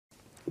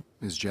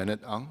Ms. Janet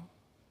Ang.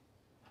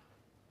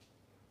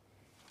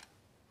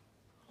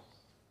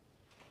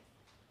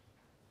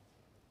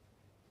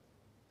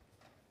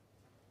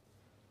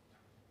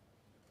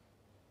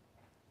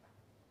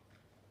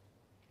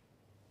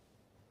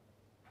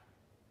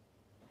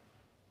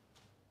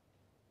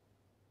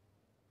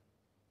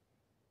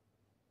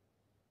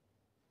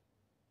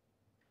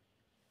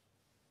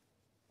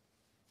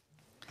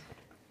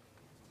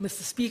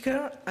 Mr.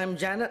 Speaker, I'm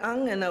Janet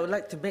Ang, and I would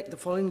like to make the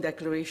following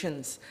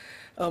declarations.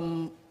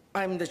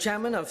 I'm the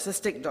chairman of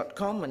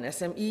Systic.com, an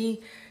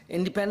SME,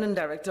 independent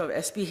director of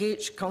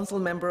SPH, council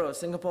member of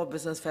Singapore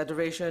Business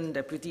Federation,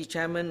 deputy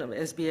chairman of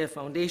SBF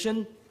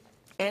Foundation,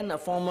 and a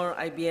former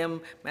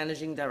IBM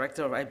managing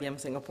director of IBM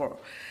Singapore.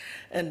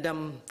 And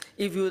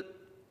if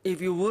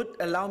you would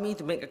allow me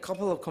to make a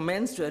couple of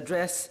comments to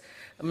address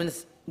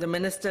the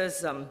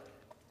minister's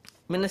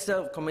Minister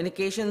of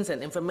Communications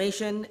and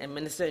Information and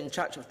Minister in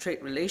charge of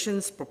Trade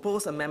Relations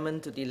proposed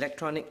amendment to the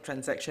Electronic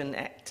Transaction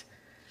Act.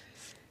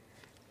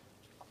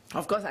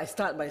 Of course, I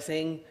start by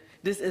saying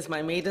this is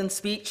my maiden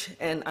speech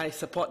and I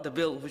support the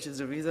bill, which is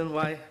the reason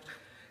why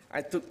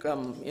I took,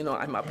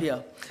 I'm up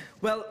here.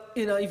 Well,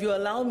 if you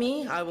allow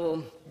me, I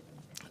will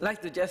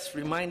like to just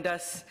remind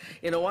us,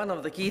 one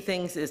of the key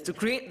things is to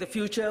create the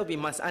future, we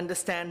must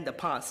understand the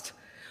past.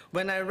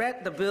 When I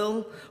read the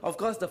bill, of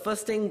course, the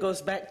first thing goes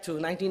back to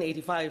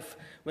 1985,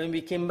 when we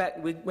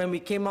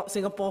came out,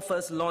 Singapore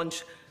first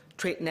launched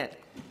TradeNet.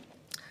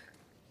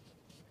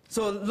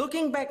 So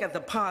looking back at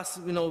the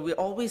past, we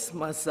always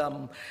must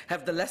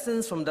have the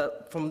lessons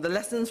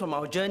from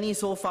our journey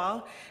so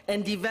far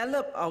and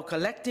develop our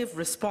collective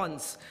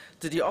response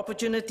to the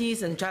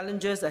opportunities and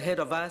challenges ahead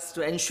of us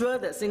to ensure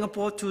that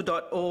Singapore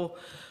 2.0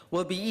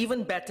 will be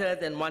even better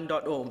than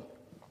 1.0.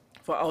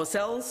 for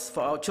ourselves,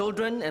 for our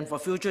children, and for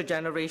future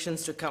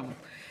generations to come.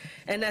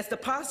 And as the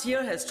past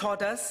year has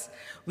taught us,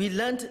 we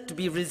learned to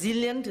be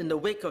resilient in the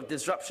wake of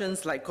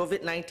disruptions like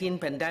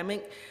COVID-19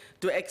 pandemic,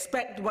 to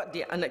expect what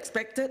the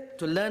unexpected,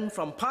 to learn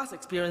from past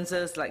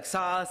experiences like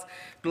SARS,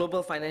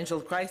 global financial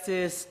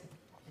crisis,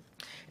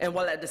 and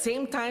while at the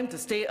same time to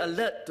stay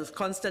alert to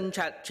constant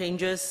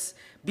changes,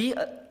 be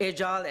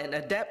agile and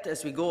adapt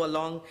as we go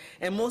along,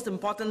 and most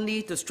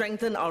importantly, to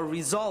strengthen our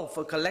resolve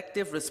for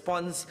collective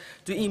response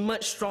to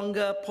emerge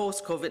stronger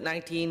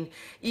post-COVID-19,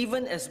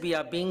 even as we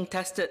are being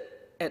tested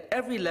at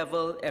every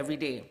level every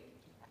day.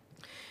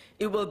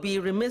 It will be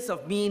remiss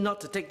of me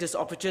not to take this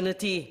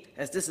opportunity,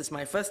 as this is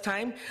my first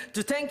time,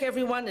 to thank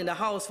everyone in the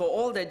House for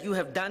all that you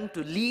have done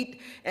to lead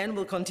and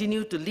will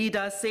continue to lead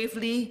us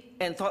safely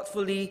and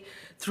thoughtfully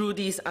through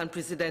these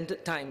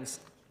unprecedented times.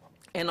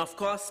 And of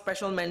course,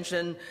 special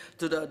mention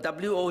to the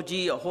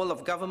WOG, a whole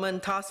of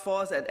government task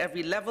force at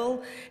every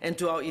level, and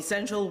to our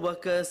essential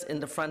workers in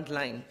the front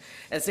line.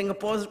 As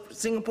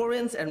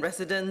Singaporeans and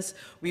residents,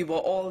 we were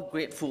all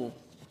grateful.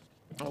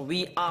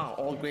 We are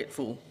all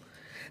grateful.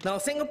 Now,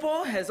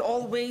 Singapore has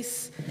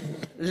always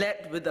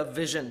led with a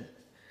vision,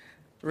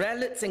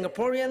 rallied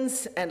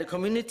Singaporeans and the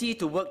community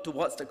to work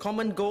towards the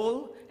common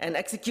goal and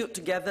execute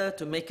together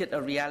to make it a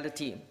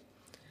reality.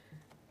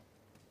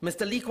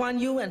 Mr. Lee Kuan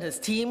Yew and his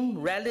team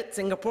rallied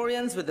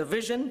Singaporeans with a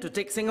vision to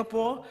take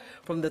Singapore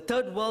from the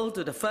third world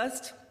to the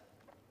first,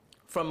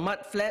 from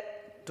mud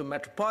flat to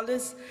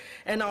metropolis,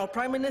 and our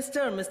Prime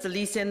Minister, Mr.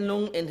 Lee Hsien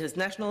Loong, in his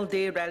National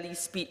Day rally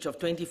speech of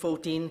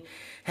 2014,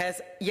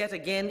 has yet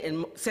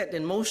again set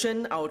in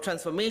motion our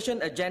transformation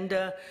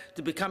agenda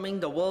to becoming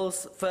the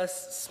world's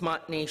first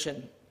smart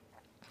nation.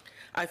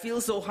 I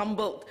feel so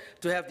humbled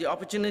to have the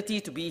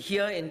opportunity to be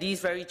here in these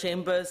very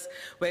chambers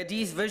where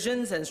these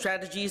visions and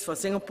strategies for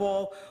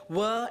Singapore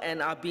were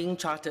and are being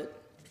charted.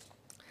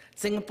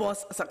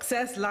 Singapore's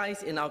success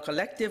lies in our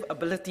collective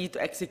ability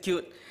to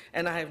execute,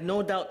 and I have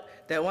no doubt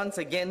that once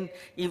again,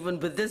 even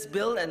with this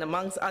bill and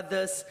amongst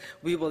others,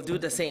 we will do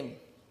the same.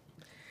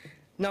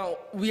 Now,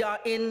 we are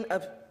in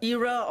an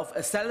era of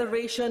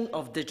acceleration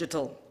of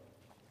digital.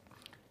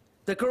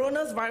 The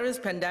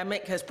coronavirus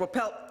pandemic has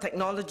propelled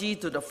technology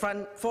to the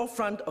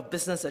forefront of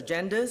business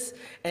agendas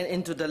and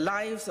into the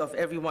lives of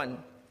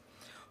everyone.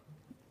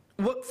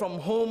 Work from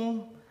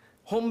home,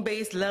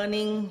 home-based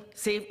learning,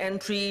 safe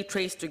entry,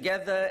 trace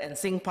together, and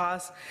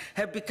SingPass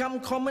have become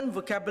common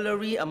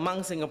vocabulary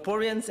among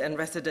Singaporeans and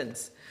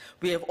residents.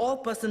 We have all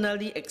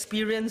personally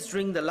experienced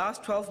during the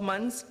last 12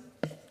 months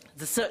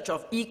the surge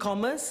of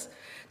e-commerce,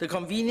 the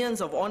convenience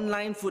of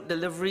online food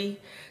delivery,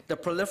 the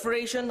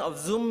proliferation of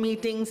Zoom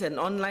meetings and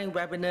online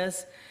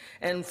webinars,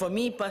 and for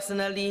me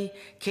personally,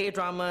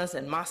 K-dramas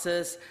and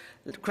masses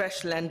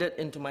crash-landed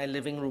into my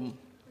living room.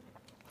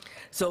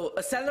 So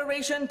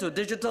acceleration to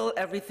digital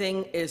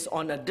everything is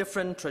on a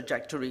different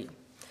trajectory.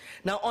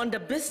 Now, on the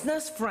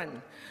business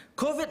front,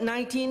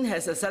 COVID-19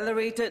 has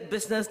accelerated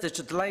business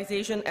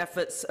digitalization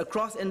efforts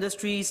across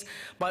industries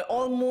by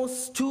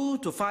almost 2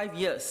 to 5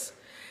 years,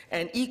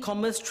 and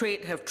e-commerce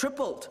trade have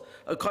tripled,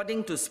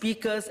 according to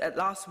speakers at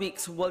last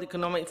week's World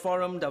Economic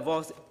Forum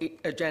Davos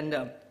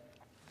agenda.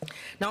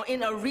 Now,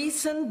 in a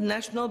recent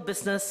National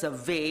Business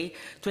Survey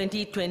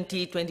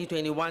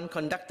 2020-2021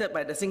 conducted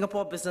by the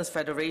Singapore Business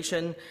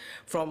Federation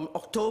from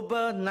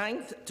October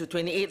 9th to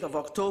 28th of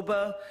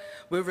October,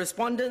 with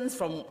respondents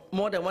from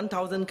more than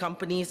 1,000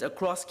 companies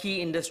across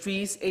key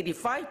industries,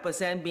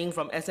 85% being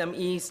from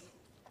SMEs,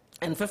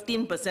 and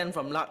 15%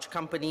 from large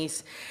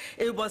companies,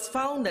 it was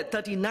found that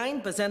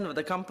 39% of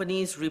the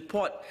companies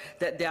report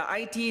that their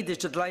IT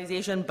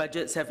digitalization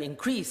budgets have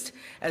increased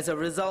as a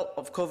result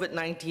of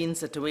COVID-19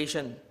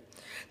 situation.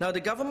 Now, the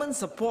government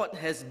support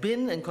has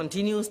been and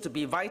continues to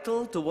be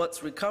vital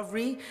towards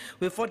recovery,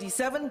 with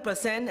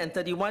 47% and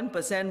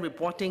 31%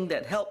 reporting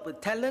that help with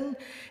talent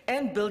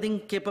and building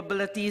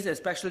capabilities,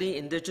 especially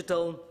in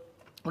digital,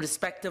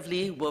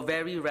 respectively, were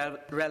very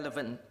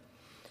relevant.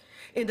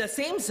 In the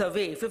same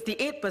survey,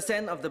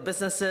 58% of the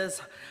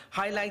businesses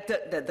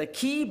highlighted that the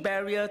key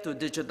barrier to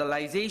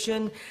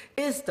digitalization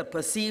is the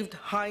perceived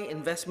high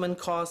investment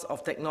cost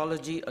of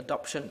technology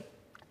adoption.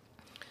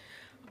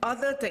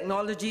 Other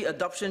technology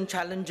adoption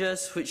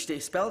challenges which they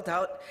spelled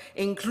out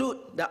include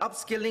the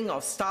upskilling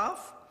of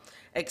staff,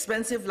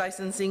 expensive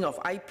licensing of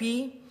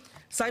IP,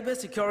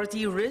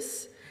 cybersecurity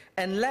risks,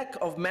 and lack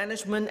of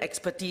management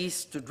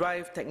expertise to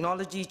drive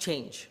technology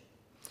change.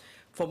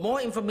 For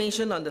more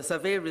information on the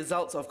survey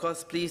results, of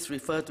course, please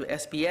refer to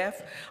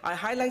SPF. I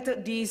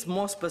highlighted these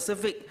more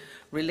specific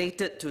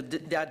related to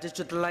their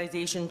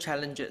digitalization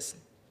challenges.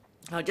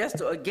 Now, just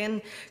to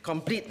again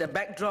complete the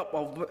backdrop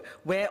of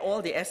where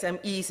all the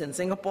SMEs in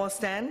Singapore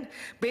stand,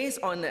 based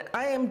on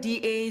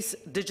IMDA's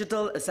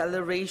Digital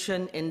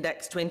Acceleration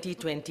Index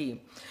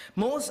 2020,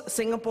 most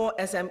Singapore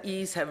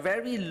SMEs have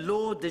very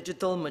low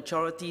digital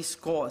maturity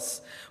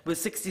scores, with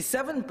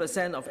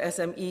 67% of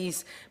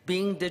SMEs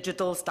being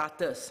digital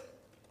starters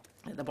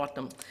at the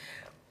bottom.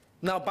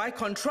 Now, by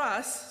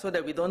contrast, so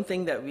that we don't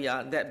think that we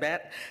are that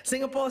bad,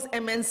 Singapore's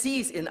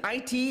MNCs in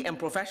IT and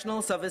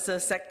professional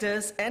services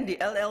sectors and the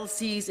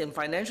LLCs in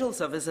financial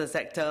services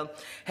sector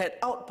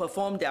had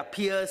outperformed their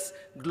peers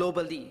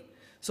globally.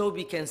 So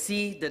we can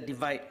see the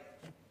divide.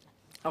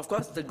 Of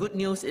course, the good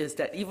news is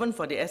that even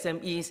for the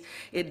SMEs,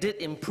 it did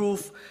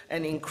improve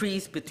and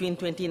increase between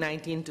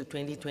 2019 to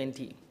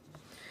 2020.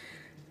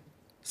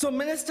 So,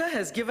 Minister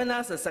has given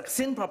us a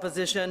succinct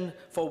proposition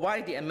for why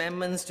the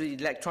amendments to the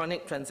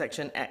Electronic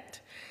Transaction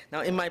Act.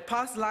 Now, in my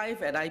past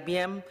life at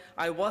IBM,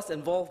 I was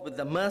involved with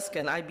the Maersk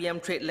and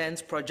IBM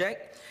TradeLens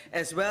project,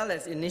 as well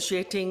as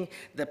initiating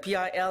the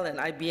PIL and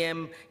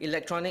IBM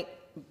Electronic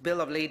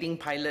Bill of Lading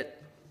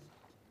pilot.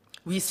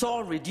 We saw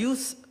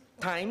reduced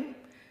time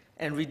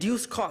and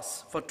reduced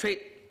costs for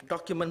trade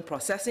document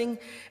processing,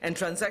 and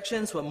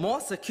transactions were more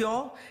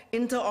secure,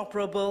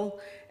 interoperable,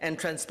 and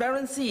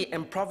transparency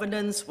and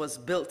provenance was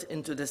built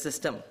into the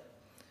system.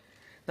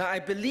 Now, I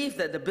believe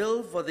that the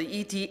bill for the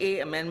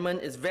ETA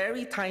amendment is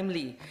very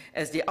timely,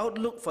 as the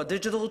outlook for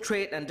digital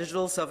trade and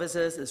digital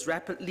services is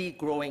rapidly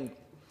growing.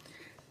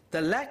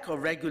 The lack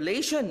of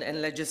regulation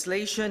and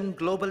legislation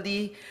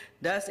globally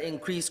does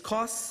increase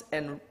costs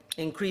and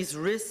increase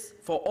risks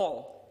for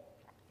all.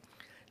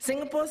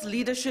 Singapore's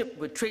leadership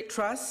with trade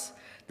trusts,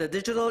 the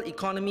digital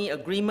economy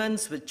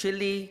agreements with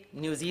Chile,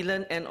 New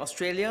Zealand, and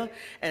Australia,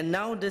 and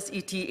now this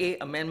ETA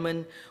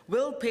amendment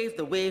will pave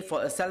the way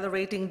for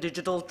accelerating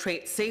digital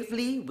trade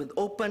safely with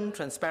open,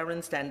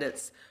 transparent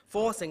standards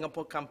for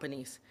Singapore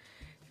companies,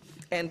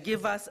 and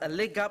give us a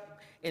leg up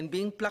in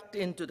being plugged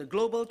into the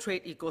global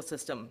trade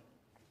ecosystem.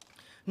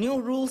 New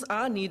rules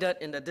are needed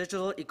in the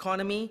digital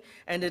economy,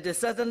 and it is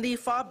certainly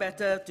far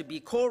better to be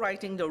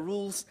co-writing the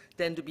rules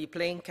than to be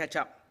playing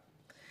catch-up.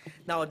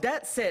 Now,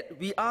 that said,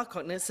 we are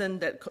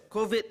cognizant that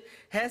COVID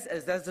has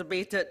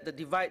exacerbated the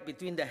divide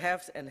between the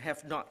haves and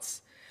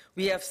have-nots.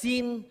 We have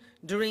seen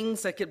during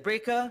circuit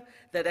breaker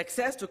that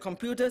access to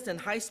computers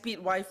and high-speed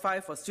Wi-Fi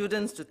for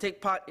students to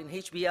take part in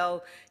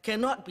HBL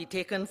cannot be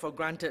taken for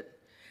granted.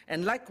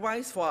 And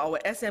likewise, for our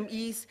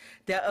SMEs,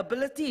 their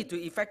ability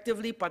to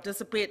effectively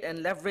participate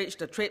and leverage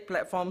the trade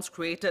platforms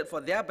created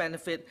for their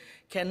benefit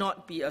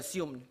cannot be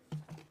assumed.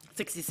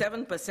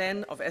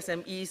 67% of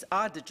SMEs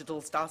are digital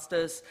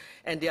starters,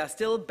 and they are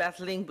still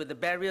battling with the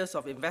barriers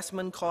of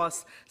investment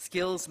costs,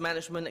 skills,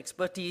 management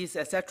expertise,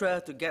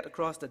 etc., to get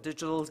across the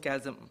digital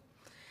chasm.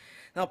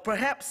 Now,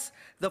 perhaps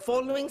the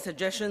following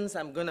suggestions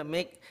I'm going to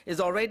make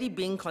is already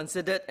being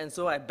considered, and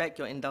so I beg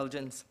your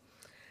indulgence.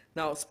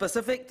 Now,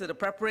 specific to the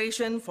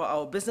preparation for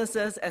our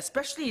businesses,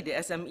 especially the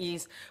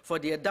SMEs, for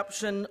the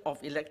adoption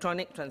of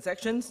electronic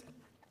transactions,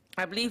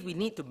 I believe we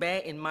need to bear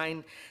in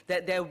mind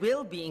that there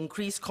will be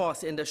increased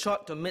costs in the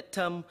short to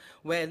mid-term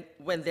when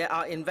there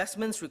are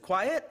investments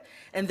required,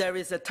 and there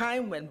is a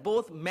time when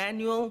both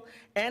manual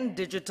and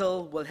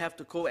digital will have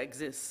to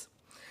coexist.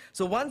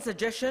 So one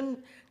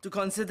suggestion to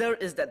consider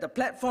is that the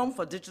platform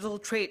for digital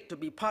trade to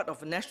be part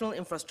of a national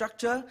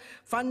infrastructure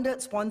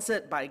funded,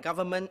 sponsored by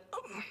government,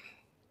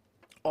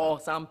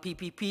 or some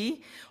PPP,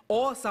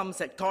 or some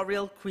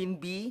sectorial queen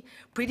bee,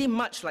 pretty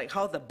much like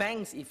how the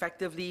banks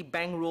effectively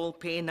bankroll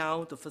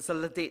PayNow to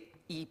facilitate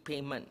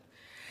e-payment.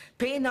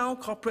 Pay Now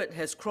Corporate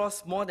has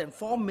crossed more than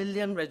 4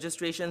 million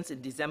registrations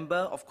in December,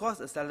 of course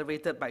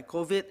accelerated by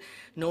COVID,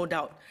 no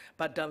doubt,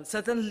 but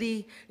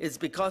certainly it's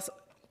because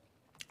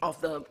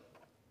of the,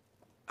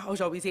 how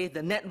shall we say,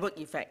 the network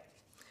effect.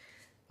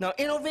 Now,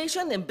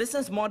 innovation in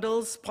business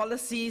models,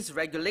 policies,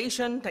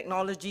 regulation,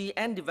 technology,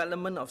 and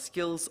development of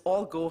skills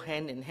all go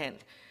hand in hand.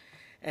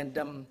 And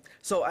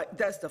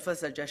that's the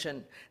first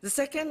suggestion. The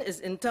second is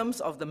in terms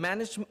of the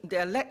management,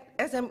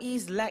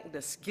 SMEs lack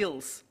the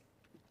skills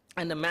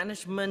and the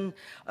management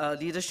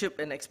leadership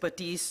and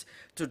expertise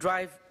to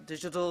drive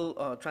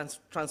digital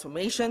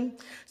transformation.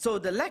 So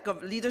the lack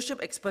of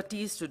leadership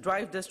expertise to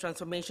drive this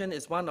transformation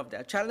is one of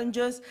their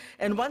challenges.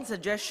 And one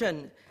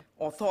suggestion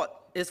or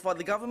thought is for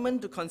the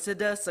government to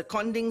consider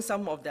seconding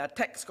some of their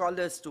tech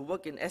scholars to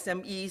work in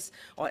SMEs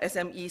or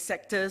SME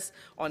sectors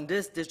on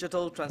these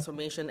digital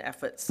transformation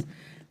efforts.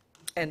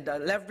 And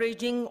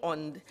leveraging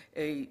on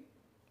the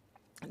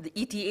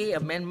ETA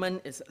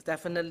amendment is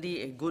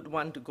definitely a good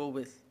one to go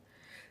with.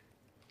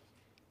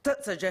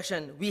 Third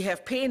suggestion, we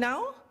have Pay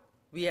Now,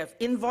 we have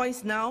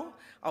Invoice Now.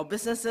 Our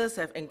businesses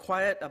have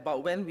inquired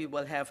about when we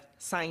will have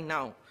Sign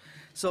Now,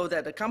 so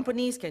that the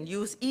companies can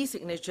use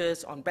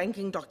e-signatures on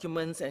banking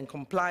documents and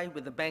comply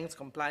with the bank's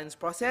compliance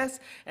process,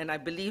 and I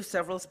believe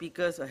several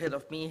speakers ahead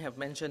of me have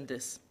mentioned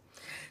this.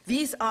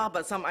 These are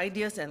but some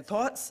ideas and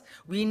thoughts.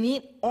 We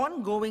need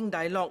ongoing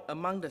dialogue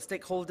among the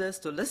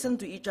stakeholders to listen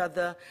to each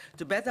other,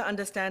 to better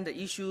understand the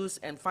issues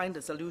and find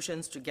the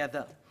solutions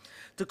together.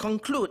 To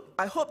conclude,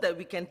 I hope that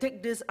we can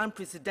take this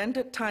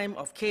unprecedented time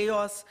of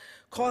chaos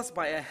caused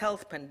by a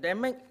health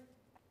pandemic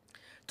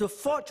to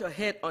forge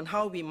ahead on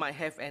how we might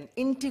have an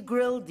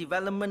integral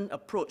development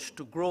approach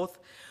to growth,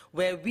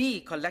 where we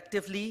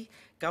collectively,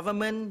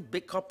 government,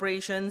 big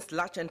corporations,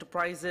 large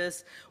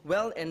enterprises,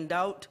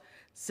 well-endowed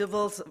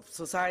civil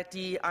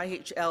society,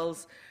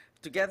 IHLs,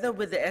 together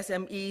with the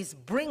SMEs,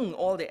 bring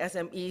all the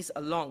SMEs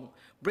along,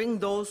 bring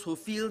those who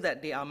feel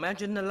that they are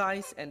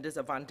marginalized and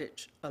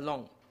disadvantaged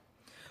along.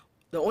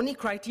 The only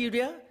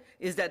criteria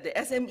is that the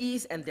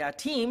SMEs and their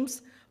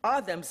teams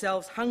are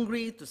themselves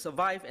hungry to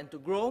survive and to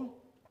grow,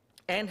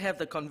 and have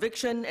the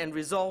conviction and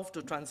resolve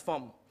to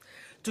transform.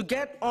 To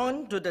get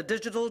on to the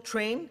digital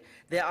train,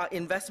 there are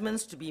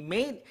investments to be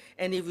made,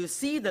 and if you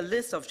see the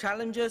list of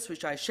challenges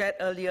which I shared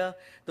earlier,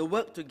 the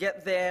work to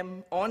get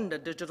them on the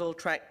digital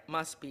track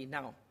must be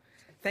now.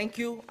 Thank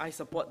you. I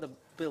support the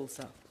bill,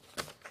 sir.